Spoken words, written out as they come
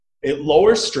It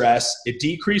lowers stress, it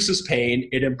decreases pain,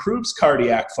 it improves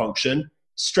cardiac function,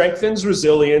 strengthens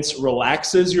resilience,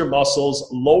 relaxes your muscles,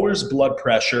 lowers blood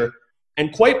pressure,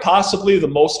 and quite possibly the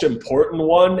most important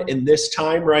one in this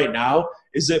time right now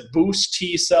is it boosts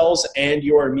T cells and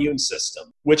your immune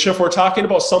system, which if we're talking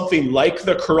about something like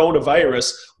the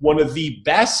coronavirus, one of the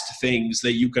best things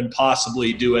that you can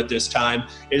possibly do at this time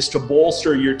is to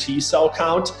bolster your T cell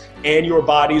count and your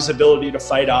body's ability to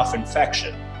fight off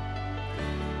infection.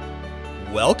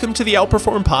 Welcome to the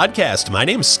Outperform Podcast. My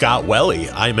name is Scott Welly.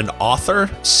 I'm an author,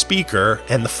 speaker,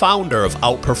 and the founder of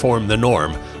Outperform the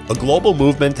Norm, a global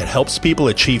movement that helps people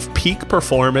achieve peak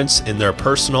performance in their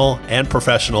personal and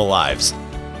professional lives.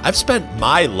 I've spent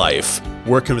my life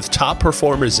working with top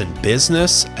performers in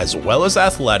business as well as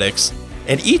athletics,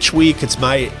 and each week it's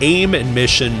my aim and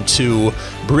mission to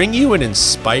bring you an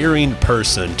inspiring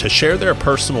person to share their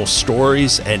personal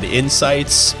stories and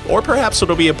insights, or perhaps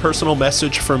it'll be a personal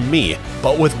message from me,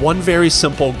 but with one very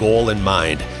simple goal in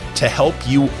mind: to help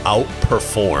you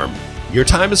outperform. Your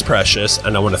time is precious,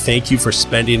 and I want to thank you for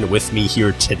spending it with me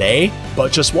here today.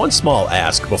 But just one small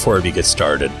ask before we get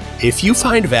started. If you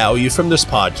find value from this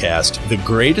podcast, the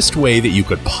greatest way that you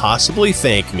could possibly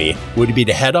thank me would be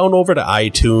to head on over to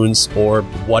iTunes or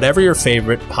whatever your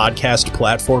favorite podcast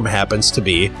platform happens to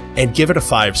be and give it a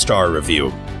 5-star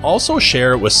review. Also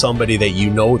share it with somebody that you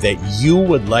know that you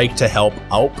would like to help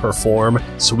outperform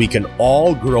so we can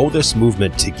all grow this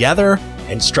movement together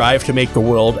and strive to make the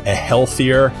world a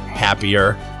healthier,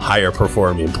 happier, higher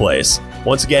performing place.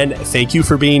 Once again, thank you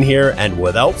for being here, and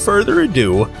without further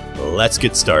ado, let's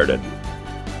get started.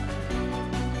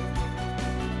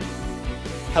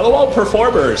 Hello,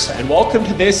 Outperformers, and welcome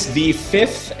to the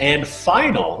 5th and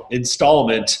final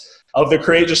installment of the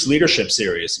Courageous Leadership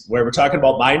Series, where we're talking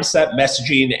about mindset,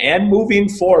 messaging, and moving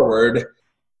forward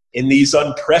in these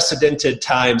unprecedented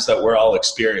times that we're all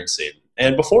experiencing.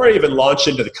 And before I even launch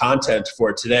into the content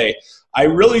for today, I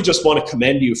really just want to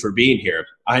commend you for being here.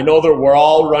 I know that we're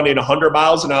all running 100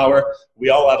 miles an hour. We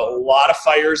all have a lot of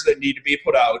fires that need to be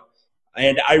put out.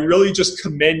 And I really just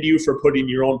commend you for putting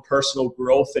your own personal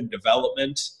growth and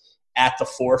development at the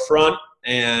forefront.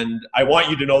 And I want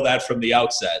you to know that from the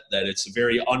outset, that it's a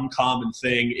very uncommon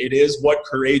thing. It is what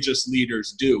courageous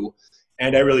leaders do.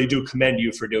 And I really do commend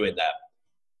you for doing that.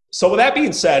 So with that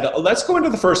being said, let's go into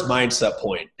the first mindset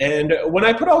point. And when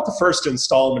I put out the first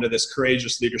installment of this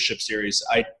Courageous Leadership Series,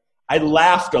 I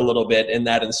laughed a little bit in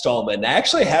that installment. And I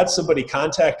actually had somebody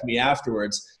contact me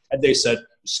afterwards, and they said,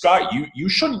 Scott, you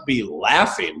shouldn't be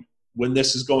laughing when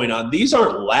this is going on. These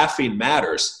aren't laughing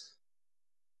matters.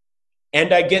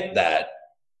 And I get that.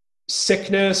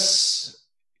 Sickness,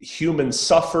 human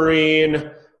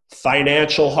suffering,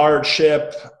 financial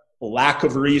hardship, lack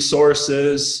of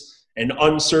resources, an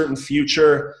uncertain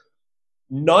future.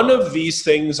 None of these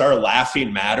things are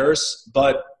laughing matters,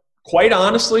 but quite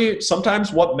honestly,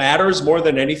 sometimes what matters more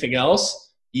than anything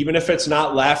else, even if it's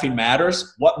not laughing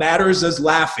matters, what matters is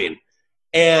laughing.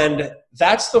 And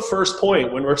that's the first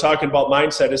point when we're talking about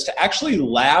mindset, is to actually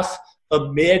laugh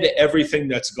amid everything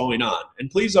that's going on. And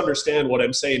please understand what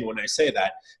I'm saying when I say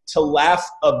that, to laugh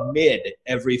amid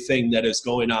everything that is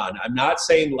going on. I'm not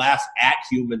saying laugh at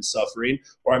human suffering,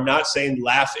 or I'm not saying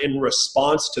laugh in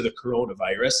response to the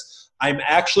coronavirus. I'm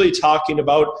actually talking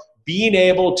about being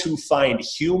able to find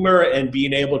humor and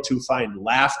being able to find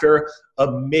laughter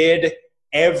amid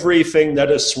everything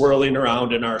that is swirling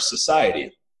around in our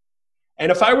society.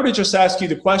 And if I were to just ask you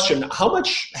the question, how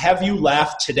much have you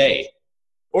laughed today?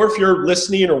 Or if you're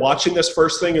listening or watching this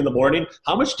first thing in the morning,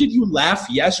 how much did you laugh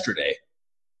yesterday?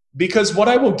 Because what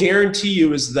I will guarantee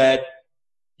you is that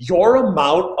your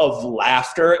amount of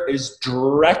laughter is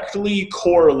directly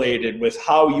correlated with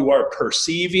how you are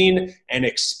perceiving and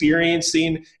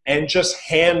experiencing and just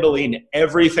handling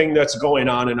everything that's going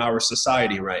on in our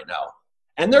society right now.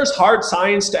 And there's hard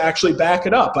science to actually back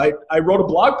it up. I wrote a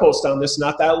blog post on this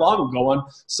not that long ago on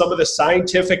some of the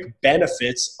scientific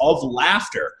benefits of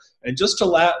laughter. And just to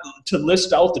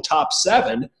list out the top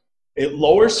 7, it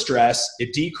lowers stress,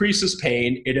 it decreases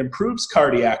pain, it improves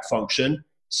cardiac function,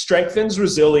 strengthens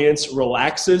resilience,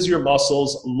 relaxes your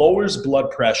muscles, lowers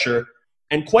blood pressure,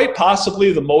 and quite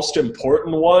possibly the most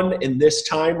important one in this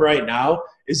time right now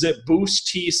is it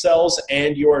boosts T cells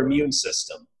and your immune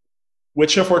system.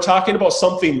 Which if we're talking about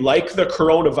something like the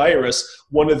coronavirus,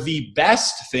 one of the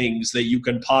best things that you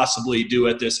can possibly do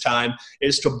at this time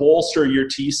is to bolster your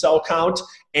T cell count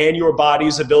and your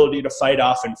body's ability to fight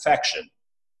off infection.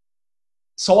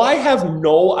 So I have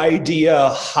no idea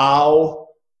how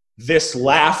this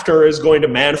laughter is going to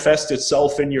manifest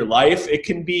itself in your life. It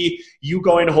can be you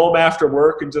going home after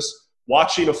work and just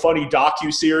watching a funny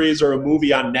docuseries or a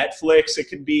movie on Netflix. It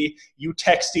can be you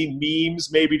texting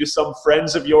memes maybe to some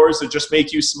friends of yours that just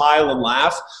make you smile and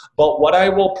laugh. But what I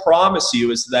will promise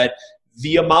you is that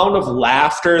the amount of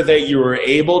laughter that you are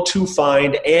able to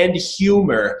find and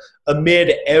humor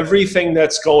amid everything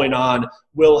that's going on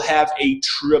will have a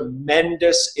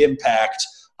tremendous impact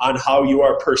on how you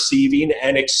are perceiving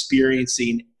and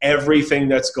experiencing everything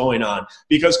that's going on.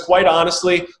 Because quite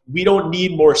honestly, we don't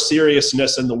need more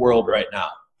seriousness in the world right now.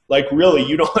 Like really,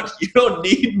 you don't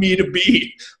need me to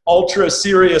be ultra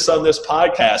serious on this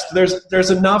podcast.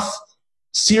 There's enough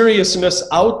seriousness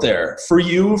out there for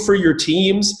you, for your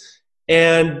teams.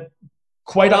 And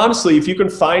quite honestly, if you can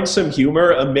find some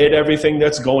humor amid everything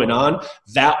that's going on,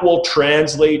 that will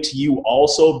translate to you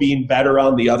also being better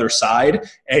on the other side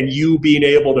and you being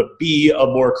able to be a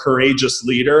more courageous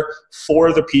leader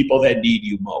for the people that need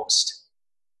you most.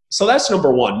 So that's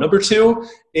number one. Number two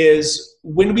is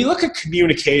when we look at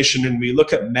communication and we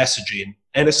look at messaging,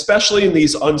 and especially in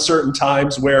these uncertain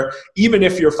times where even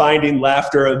if you're finding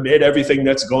laughter amid everything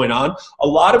that's going on, a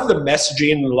lot of the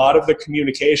messaging and a lot of the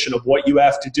communication of what you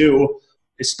have to do,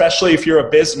 especially if you're a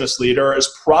business leader,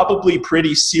 is probably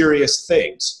pretty serious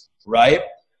things, right?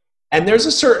 And there's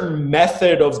a certain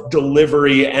method of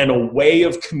delivery and a way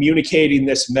of communicating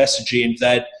this messaging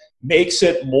that makes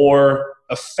it more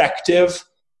effective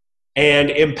and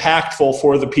impactful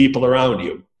for the people around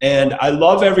you. And I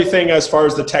love everything as far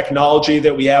as the technology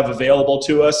that we have available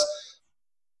to us.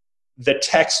 The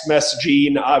text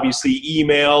messaging, obviously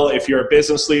email. If you're a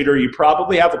business leader, you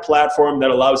probably have a platform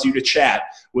that allows you to chat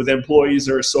with employees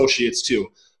or associates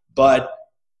too. But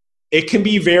it can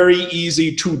be very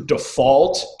easy to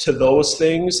default to those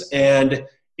things. And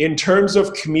in terms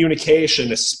of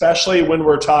communication, especially when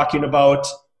we're talking about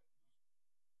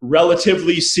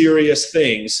relatively serious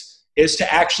things, is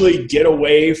to actually get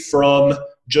away from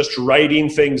just writing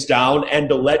things down and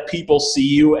to let people see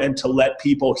you and to let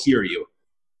people hear you.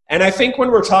 And I think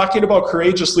when we're talking about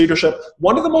courageous leadership,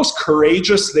 one of the most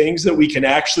courageous things that we can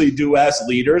actually do as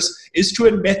leaders is to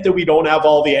admit that we don't have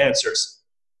all the answers.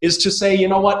 Is to say, you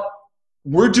know what?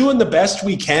 We're doing the best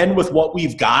we can with what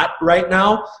we've got right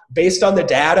now, based on the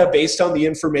data, based on the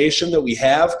information that we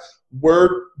have. We're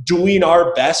doing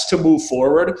our best to move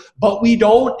forward, but we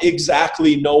don't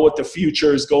exactly know what the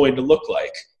future is going to look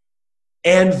like.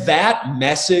 And that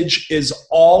message is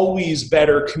always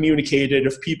better communicated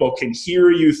if people can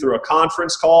hear you through a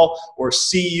conference call or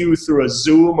see you through a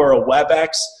Zoom or a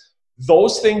WebEx.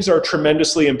 Those things are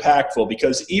tremendously impactful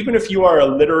because even if you are a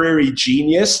literary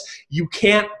genius, you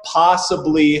can't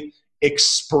possibly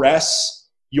express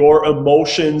your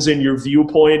emotions and your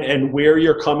viewpoint and where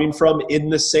you're coming from in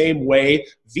the same way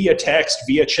via text,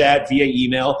 via chat, via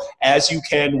email as you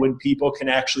can when people can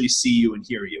actually see you and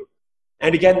hear you.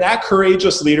 And again, that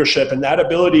courageous leadership and that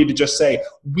ability to just say,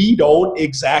 we don't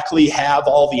exactly have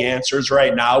all the answers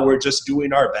right now, we're just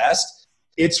doing our best.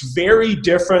 It's very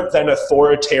different than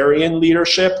authoritarian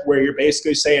leadership where you're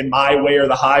basically saying my way or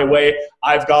the highway,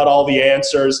 I've got all the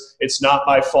answers, it's not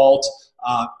my fault.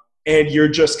 And you're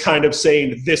just kind of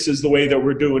saying, this is the way that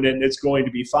we're doing it and it's going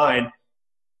to be fine.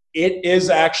 It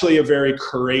is actually a very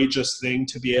courageous thing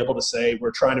to be able to say, we're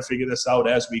trying to figure this out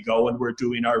as we go and we're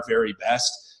doing our very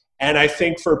best. And I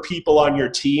think for people on your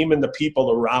team and the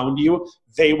people around you,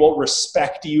 they will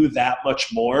respect you that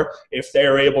much more if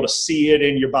they're able to see it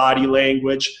in your body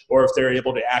language or if they're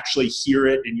able to actually hear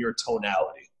it in your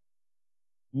tonality.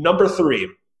 Number three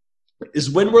is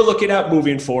when we're looking at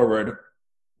moving forward,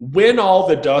 when all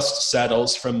the dust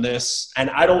settles from this,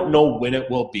 and I don't know when it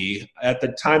will be. At the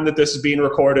time that this is being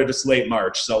recorded, it's late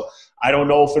March. So I don't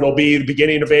know if it'll be the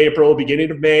beginning of April, beginning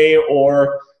of May,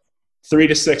 or 3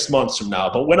 to 6 months from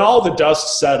now. But when all the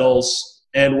dust settles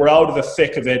and we're out of the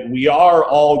thick of it, we are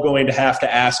all going to have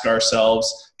to ask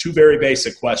ourselves two very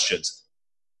basic questions.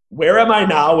 Where am I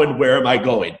now and where am I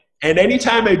going? And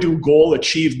anytime I do goal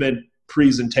achievement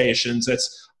presentations,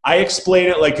 I explain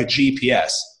it like a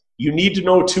GPS. You need to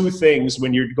know two things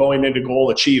when you're going into goal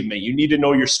achievement. You need to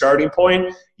know your starting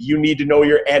point. You need to know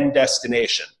your end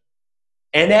destination.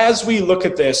 And as we look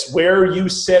at this, where you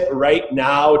sit right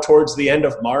now towards the end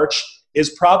of March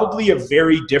is probably a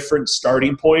very different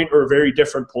starting point or a very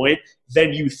different point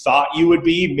than you thought you would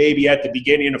be maybe at the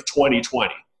beginning of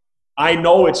 2020. I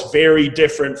know it's very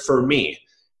different for me.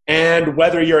 And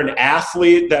whether you're an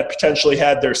athlete that potentially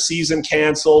had their season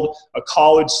canceled, a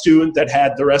college student that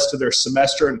had the rest of their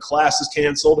semester and classes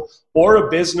canceled, or a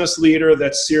business leader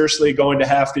that's seriously going to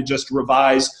have to just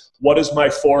revise what is my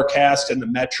forecast and the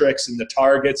metrics and the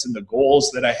targets and the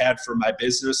goals that I had for my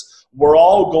business, we're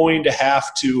all going to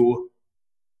have to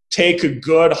take a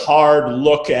good hard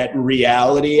look at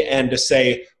reality and to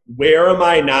say, where am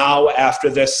I now after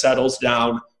this settles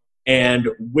down? And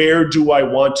where do I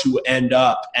want to end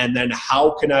up? And then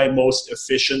how can I most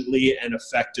efficiently and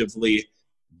effectively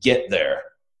get there?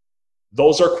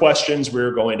 Those are questions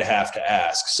we're going to have to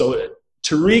ask. So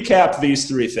to recap these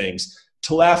three things: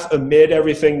 to laugh amid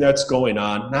everything that's going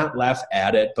on, not laugh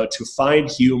at it, but to find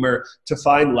humor, to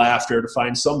find laughter, to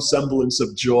find some semblance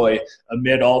of joy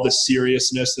amid all the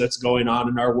seriousness that's going on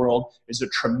in our world is a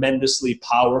tremendously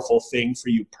powerful thing for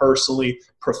you personally,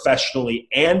 professionally,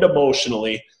 and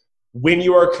emotionally. When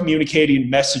you are communicating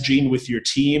messaging with your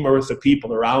team or with the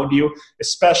people around you,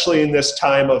 especially in this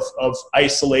time of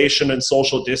isolation and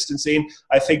social distancing,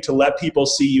 I think to let people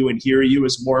see you and hear you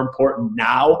is more important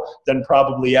now than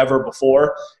probably ever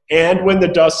before. And when the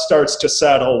dust starts to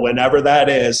settle, whenever that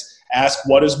is, ask,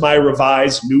 what is my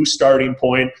revised new starting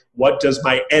point? What does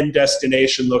my end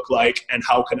destination look like? And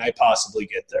how can I possibly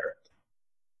get there?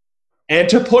 And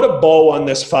to put a bow on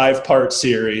this 5-part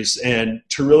series and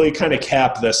to really kind of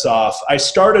cap this off, I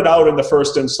started out in the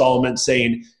first installment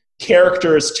saying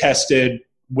character is tested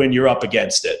when you're up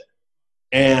against it.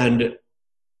 And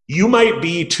you might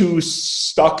be too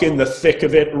stuck in the thick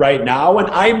of it right now, and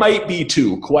I might be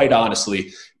too, quite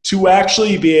honestly, to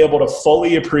actually be able to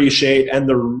fully appreciate and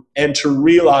to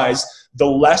realize the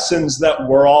lessons that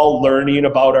we're all learning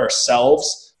about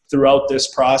ourselves throughout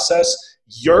this process.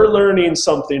 You're learning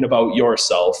something about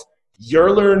yourself.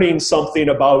 You're learning something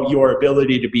about your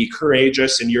ability to be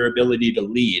courageous and your ability to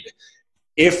lead.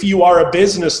 If you are a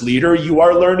business leader, you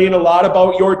are learning a lot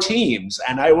about your teams.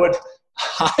 And I would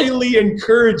highly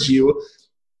encourage you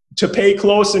to pay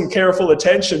close and careful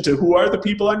attention to who are the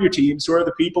people on your teams, who are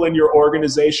the people in your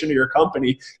organization or your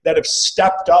company that have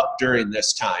stepped up during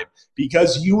this time.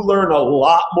 Because you learn a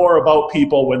lot more about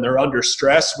people when they're under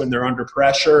stress, when they're under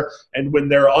pressure, and when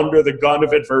they're under the gun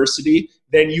of adversity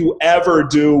than you ever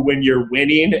do when you're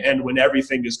winning and when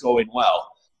everything is going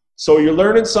well. So you're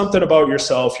learning something about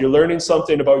yourself, you're learning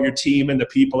something about your team and the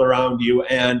people around you,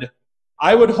 and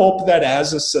I would hope that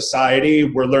as a society,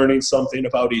 we're learning something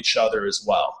about each other as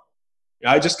well.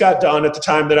 I just got done, at the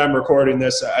time that I'm recording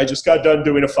this, I just got done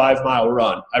doing a 5-mile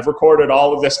run. I've recorded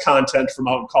all of this content from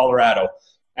out in Colorado.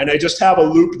 And I just have a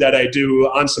loop that I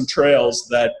do on some trails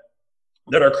that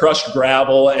are crushed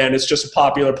gravel, and it's just a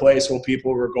popular place where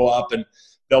people will go up and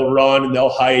they'll run and they'll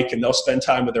hike and they'll spend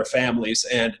time with their families.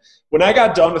 And when I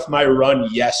got done with my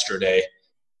run yesterday,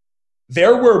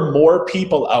 there were more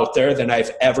people out there than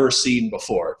I've ever seen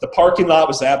before. The parking lot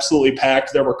was absolutely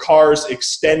packed. There were cars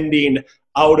extending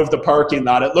out of the parking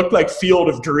lot. It looked like Field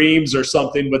of Dreams or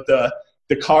something with the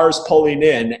cars pulling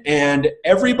in. And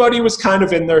everybody was kind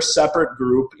of in their separate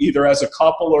group, either as a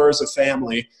couple or as a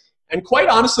family. And quite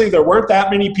honestly, there weren't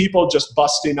that many people just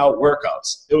busting out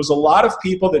workouts. It was a lot of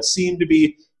people that seemed to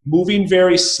be moving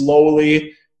very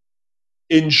slowly,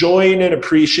 enjoying and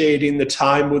appreciating the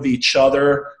time with each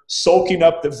other, soaking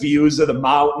up the views of the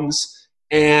mountains.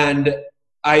 And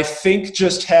I think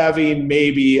just having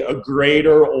maybe a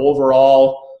greater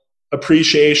overall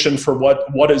appreciation for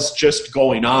what is just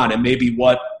going on and maybe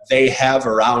what they have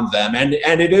around them. And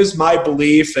it is my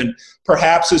belief, and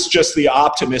perhaps it's just the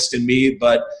optimist in me,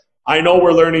 but I know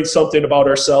we're learning something about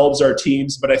ourselves, our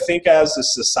teams, but I think as a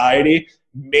society,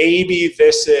 maybe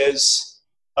this is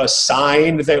a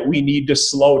sign that we need to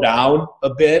slow down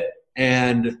a bit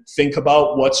and think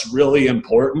about what's really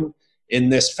important in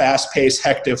this fast-paced,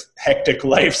 hectic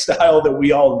lifestyle that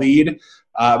we all lead.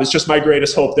 It's just my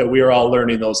greatest hope that we are all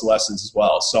learning those lessons as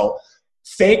well. So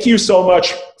thank you so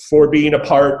much for being a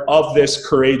part of this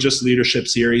Courageous Leadership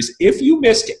series. If you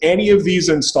missed any of these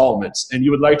installments and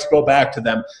you would like to go back to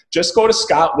them, just go to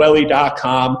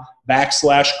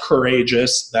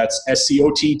scottwelle.com/courageous. That's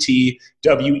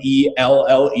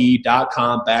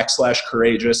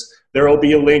SCOTTWELLE.com/courageous. There will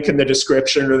be a link in the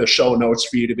description or the show notes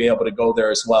for you to be able to go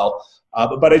there as well.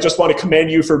 But I just want to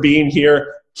commend you for being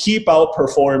here. Keep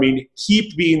outperforming.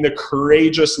 Keep being the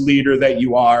courageous leader that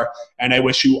you are. And I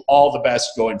wish you all the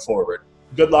best going forward.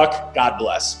 Good luck. God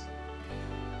bless.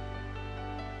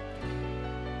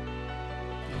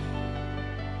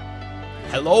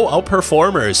 Hello,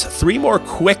 Outperformers. 3 more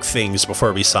quick things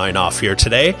before we sign off here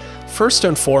today. First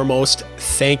and foremost,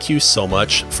 thank you so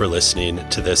much for listening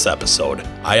to this episode.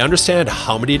 I understand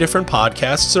how many different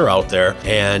podcasts are out there,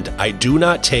 and I do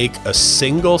not take a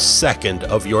single second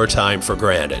of your time for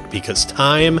granted, because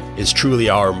time is truly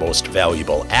our most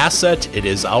valuable asset. It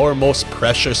is our most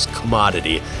precious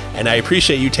commodity, and I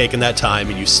appreciate you taking that time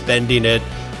and you spending it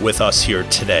with us here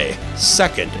today.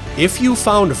 Second, if you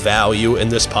found value in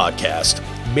this podcast,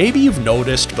 Maybe you've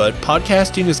noticed, but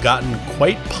podcasting has gotten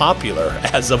quite popular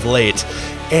as of late.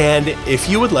 And if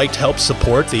you would like to help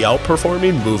support the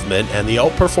Outperforming movement and the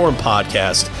Outperform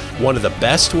podcast, one of the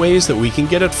best ways that we can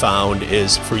get it found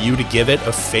is for you to give it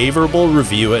a favorable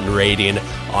review and rating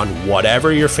on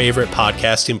whatever your favorite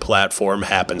podcasting platform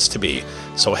happens to be.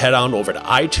 So head on over to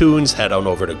iTunes, head on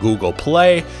over to Google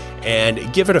Play,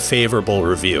 and give it a favorable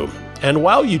review. And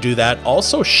while you do that,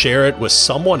 also share it with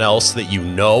someone else that you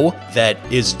know that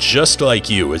is just like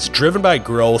you, is driven by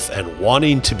growth and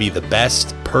wanting to be the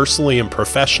best personally and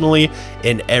professionally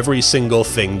in every single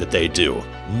thing that they do.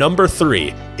 Number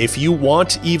 3, if you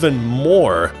want even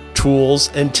more tools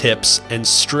and tips and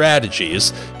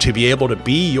strategies to be able to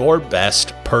be your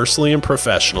best personally and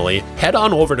professionally, head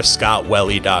on over to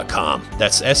scottwelle.com.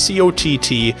 That's SCOTTWELLE.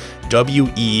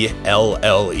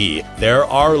 There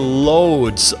are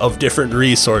loads of different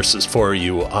resources for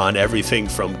you on everything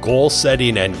from goal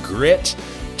setting and grit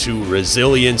to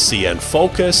resiliency and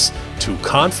focus, to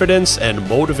confidence and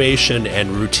motivation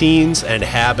and routines and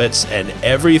habits and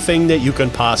everything that you can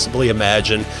possibly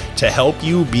imagine to help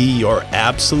you be your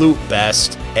absolute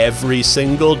best every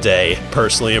single day,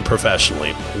 personally and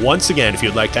professionally. Once again, if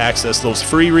you'd like to access those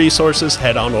free resources,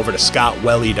 head on over to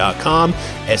scottwelle.com,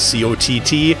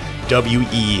 SCOTTWELLE.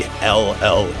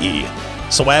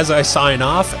 So as I sign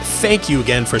off, thank you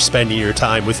again for spending your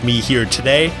time with me here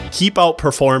today. Keep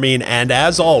outperforming, and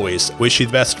as always, wish you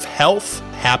the best of health,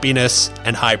 happiness,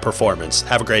 and high performance.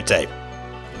 Have a great day.